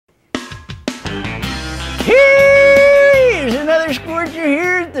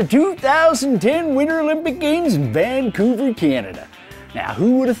the 2010 Winter Olympic Games in Vancouver, Canada. Now,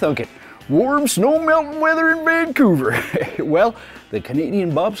 who would have thunk it? Warm, snow-melting weather in Vancouver. Well, the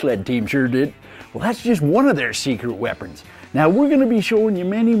Canadian bobsled team sure did. Well, that's just one of their secret weapons. Now, we're going to be showing you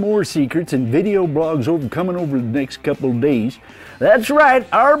many more secrets and video blogs coming over the next couple of days. That's right,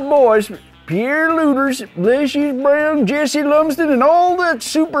 our boys, Pierre Lueders, Blasius Brown, Jesse Lumsden, and all that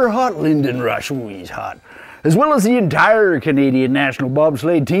super hot Lyndon Rush, oh, he's hot, as well as the entire Canadian national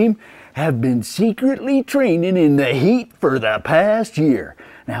bobsleigh team, have been secretly training in the heat for the past year.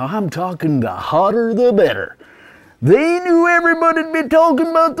 Now, I'm talking the hotter the better. They knew everybody'd be talking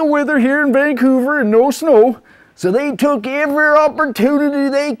about the weather here in Vancouver and no snow, so they took every opportunity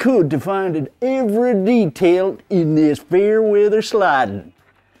they could to find out every detail in this fair weather sliding.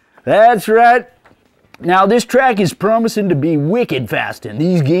 That's right. Now, this track is promising to be wicked fast, and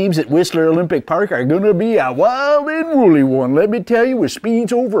these games at Whistler Olympic Park are going to be a wild and woolly one, let me tell you, with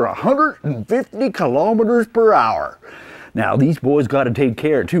speeds over 150 kilometers per hour. Now, these boys got to take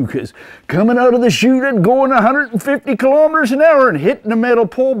care, too, because coming out of the chute and going 150 kilometers an hour and hitting the metal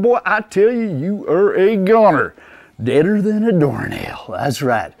pole, boy, I tell you, you are a goner. Deader than a doornail, that's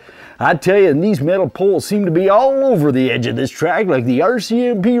right. I tell you, and these metal poles seem to be all over the edge of this track like the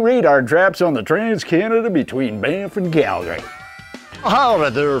RCMP radar traps on the Trans-Canada between Banff and Calgary.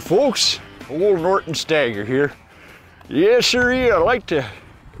 Howdy there, folks. Old Norton Stagger here. Yes, sirree, I'd like to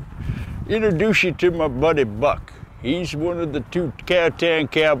introduce you to my buddy Buck. He's one of the two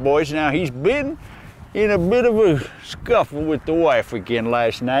Cowtown Cowboys. Now, he's been in a bit of a scuffle with the wife again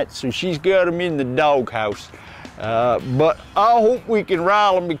last night, so she's got him in the doghouse. But I hope we can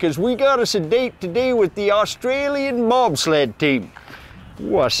rile him because we got us a date today with the Australian bobsled team.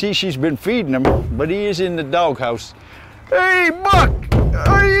 Well, I see she's been feeding him, but he is in the doghouse. Hey, Buck,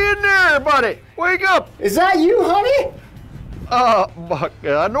 are you in there, buddy? Wake up. Is that you, honey? Buck,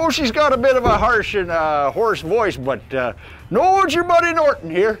 I know she's got a bit of a harsh and hoarse voice, but no, it's your buddy Norton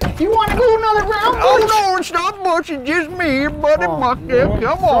here. You want to go another round, Butch? Oh, no, it's not Butch, it's just me, your buddy Buck. Yeah,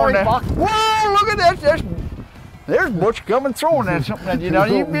 come on now. Buck. Whoa, look at that. There's Butch coming throwing at something at you. Now,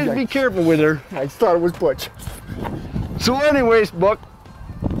 you just be careful with her. I thought it was Butch. So anyways, Buck,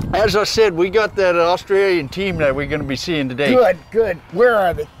 as I said, we got that Australian team that we're going to be seeing today. Good, good. Where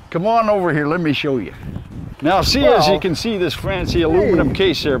are they? Come on over here, let me show you. Now, see, as you can see this fancy aluminum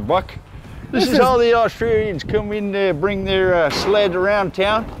case there, Buck. This is how the Australians come in to bring their sled around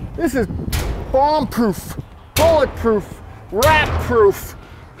town. This is bomb-proof, bulletproof, rat-proof.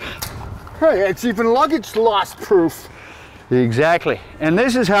 Hey, it's even luggage loss-proof. Exactly. And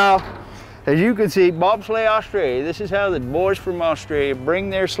this is how, as you can see, Bobsleigh Australia, this is how the boys from Australia bring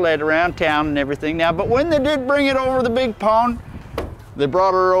their sled around town and everything. Now, but when they did bring it over the big pond, they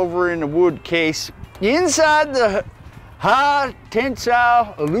brought her over in a wood case. Inside the high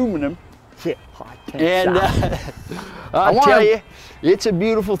tensile aluminum. Yeah, high tensile. And I tell you, it's a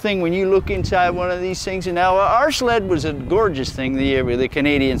beautiful thing when you look inside one of these things. And now our sled was a gorgeous thing, the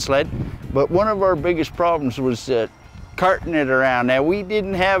Canadian sled, but one of our biggest problems was carting it around. Now, we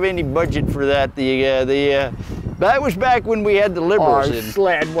didn't have any budget for that. That was back when we had the Liberals Our in.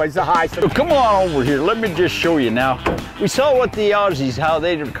 sled was the high. So come on over here, let me just show you now. We saw what the Aussies, how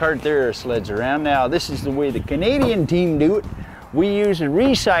they cart their sleds around. Now, this is the way the Canadian team do it. We use a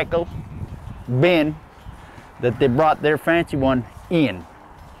recycle bin that they brought their fancy one in.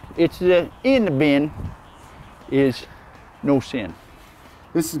 It's in the bin is no sin.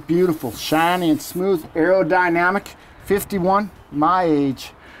 This is beautiful, shiny and smooth, aerodynamic, 51, my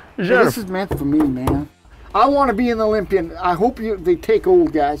age. This is meant for me, man. I want to be an Olympian. I hope they take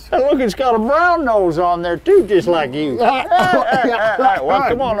old guys. And look, it's got a brown nose on there too, just like you. Well,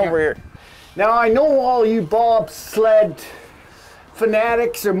 come on over here. Now, I know all you bobsled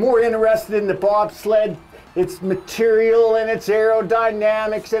fanatics are more interested in the bobsled, its material and its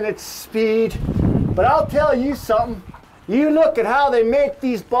aerodynamics and its speed. But I'll tell you something. You look at how they make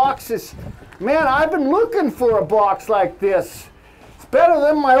these boxes. Man, I've been looking for a box like this. It's better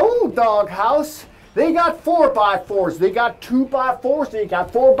than my old doghouse. They got 4x4s, they got 2x4s, they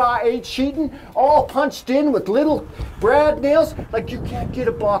got 4x8 sheeting, all punched in with little brad nails. Like, you can't get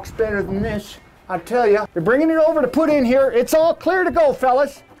a box better than this, I tell you. They're bringing it over to put in here. It's all clear to go,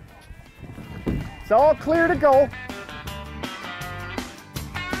 fellas. It's all clear to go.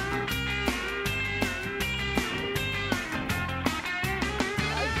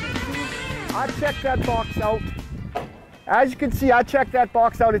 I checked that box out. As you can see, I checked that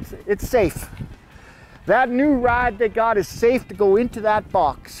box out. It's safe. That new ride they got is safe to go into that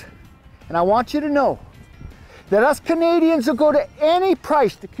box. And I want you to know that us Canadians will go to any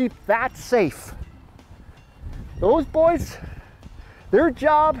price to keep that safe. Those boys, Their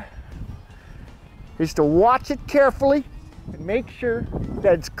job is to watch it carefully and make sure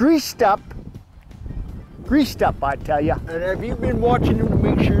that it's greased up. Greased up, I tell you. And have you been watching them to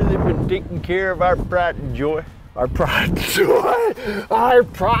make sure they've been taking care of our pride and joy? Our pride and joy. Our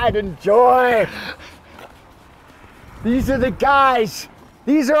pride and joy. These are the guys.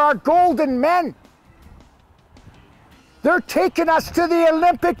 These are our golden men. They're taking us to the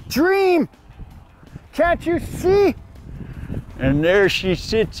Olympic dream. Can't you see? And there she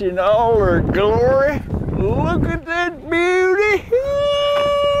sits in all her glory. Look at that beauty.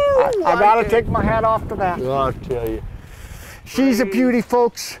 I gotta take my hat off to that. I'll tell you. She's a beauty,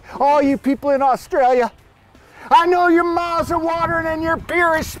 folks. All you people in Australia. I know your mouths are watering and your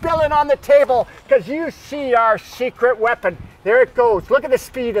beer is spilling on the table because you see our secret weapon. There it goes. Look at the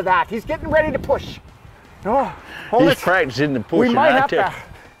speed of that. He's getting ready to push. Oh, He's practicing the pushing. We might have to.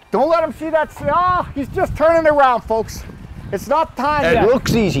 Don't let him see that. Oh, he's just turning around, folks. It's not time yet. It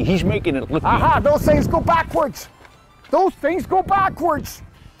looks easy. He's making it look easy. Aha, those things go backwards. Those things go backwards.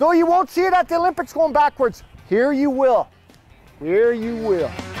 Though you won't see it at the Olympics going backwards. Here you will. Here you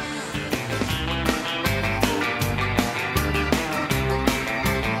will.